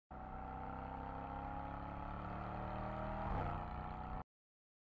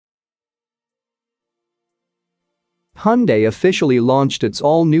Hyundai officially launched its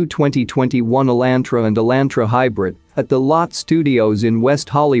all-new 2021 Elantra and Elantra Hybrid at the Lot Studios in West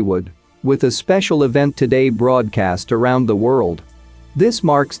Hollywood, with a special event today broadcast around the world. This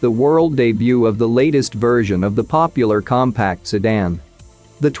marks the world debut of the latest version of the popular compact sedan.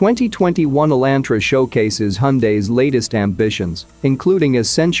 The 2021 Elantra showcases Hyundai's latest ambitions, including a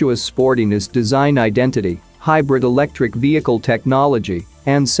sensuous sportiness design identity, hybrid electric vehicle technology,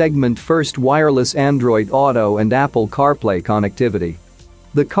 and segment-first wireless Android Auto and Apple CarPlay connectivity.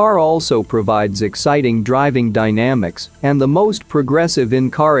 The car also provides exciting driving dynamics and the most progressive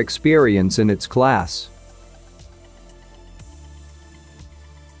in-car experience in its class.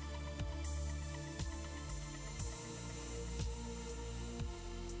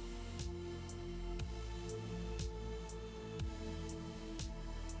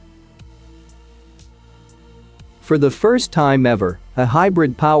 For the first time ever, a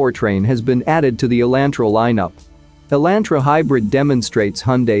hybrid powertrain has been added to the Elantra lineup. Elantra Hybrid demonstrates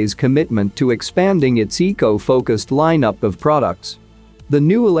Hyundai's commitment to expanding its eco-focused lineup of products. The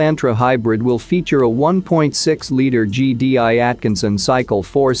new Elantra Hybrid will feature a 1.6-liter GDI Atkinson-cycle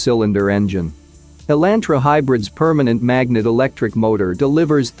 4-cylinder engine. Elantra Hybrid's permanent magnet electric motor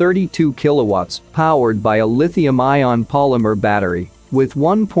delivers 32 kilowatts, powered by a lithium-ion polymer battery, with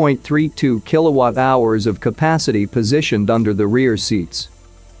 1.32 kilowatt-hours of capacity positioned under the rear seats.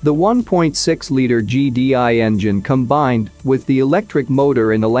 The 1.6-liter GDI engine combined with the electric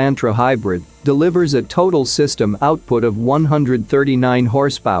motor in Elantra Hybrid delivers a total system output of 139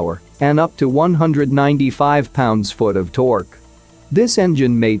 horsepower and up to 195 pounds-foot of torque. This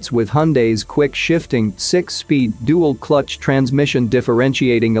engine mates with Hyundai's quick-shifting 6-speed dual-clutch transmission,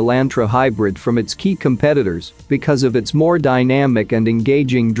 differentiating Elantra Hybrid from its key competitors because of its more dynamic and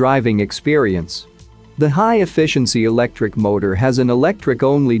engaging driving experience. The high-efficiency electric motor has an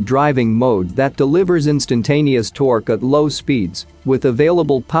electric-only driving mode that delivers instantaneous torque at low speeds, with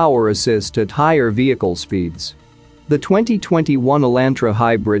available power assist at higher vehicle speeds. The 2021 Elantra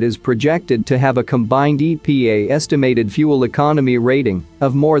Hybrid is projected to have a combined EPA estimated fuel economy rating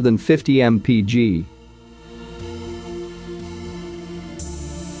of more than 50 mpg.